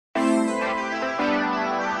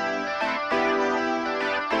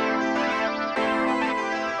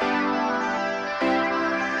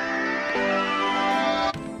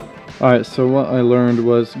Alright, so what I learned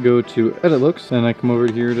was go to edit looks, and I come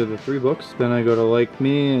over here to the 3 books, then I go to like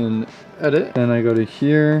me and edit, then I go to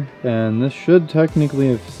here, and this should technically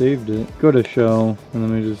have saved it. Go to show, and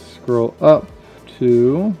then we just scroll up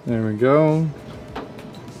to, there we go.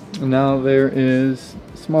 And now there is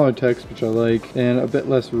smaller text, which I like, and a bit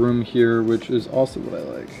less room here, which is also what I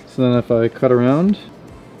like. So then if I cut around,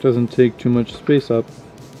 it doesn't take too much space up.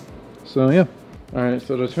 So yeah. Alright,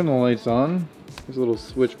 so to turn the lights on, there's a little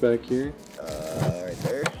switch back here. Right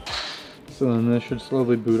there. So then this should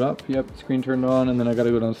slowly boot up. Yep, screen turned on, and then I gotta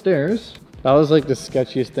go downstairs. That was like the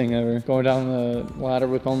sketchiest thing ever. Going down the ladder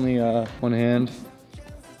with only one hand.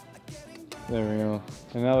 There we go.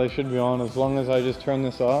 And now they should be on as long as I just turn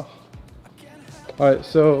this off. Alright,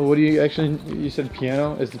 so what do you actually, you said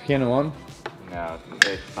piano? Is the piano on? No,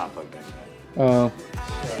 it's not plugged in. Oh.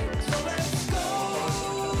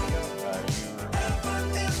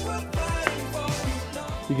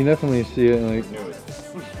 You can definitely see it like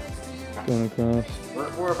going across.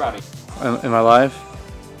 We're about it. Am I live?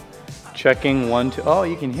 Checking 1, 2. Oh,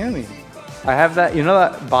 you can hear me. I have that, you know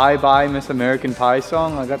that Bye Bye Miss American Pie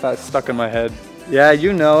song? I got that stuck in my head. Yeah,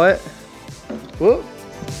 you know it. Whoop.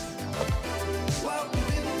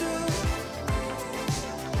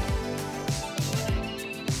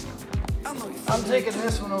 I'm taking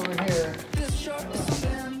this one over here.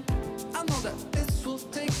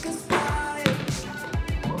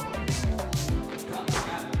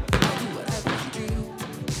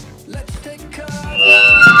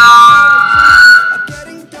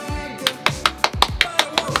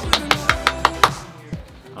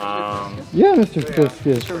 Yeah, Mr.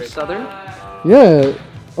 Fiskis. From Southern? Yeah.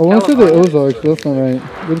 I want to say the Ozarks, but that's not right.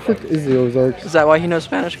 Where the frick is the Ozarks? Is that why he knows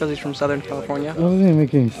Spanish? Because he's from Southern California? That doesn't even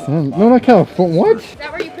make any sense. No, not California. What? Is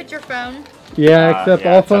that where you put your phone? Yeah, except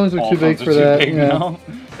all phones are too big for that. Yeah.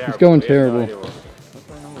 It's going terrible.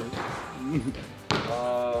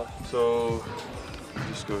 So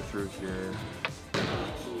just go through here.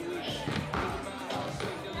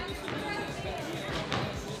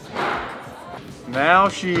 Now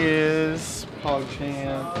she is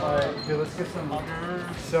PogChamp. Alright, okay, let's get some.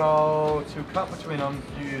 So, to cut between them,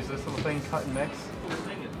 you use this little thing, cut and mix.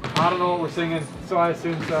 I don't know what we're singing, so I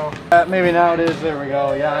assume so. Maybe now it is, there we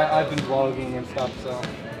go. Yeah, I've been vlogging and stuff, so.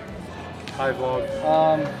 I vlog.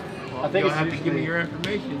 I think You'll have to give me your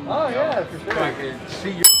information. Oh, yeah, for sure. So I can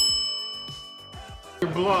see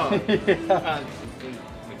your blog. Yeah.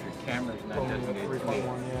 If your camera's not designated to me.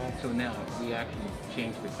 Yeah. So now, if we actually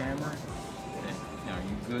change the camera, then now are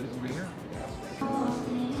you good over here?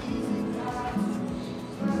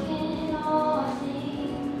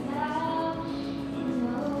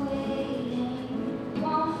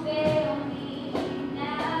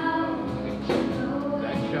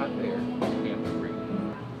 That shot there, you have to bring.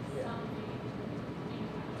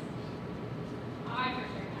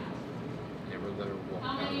 Never let her walk out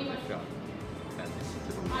of the shot. That's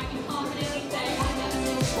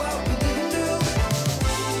it.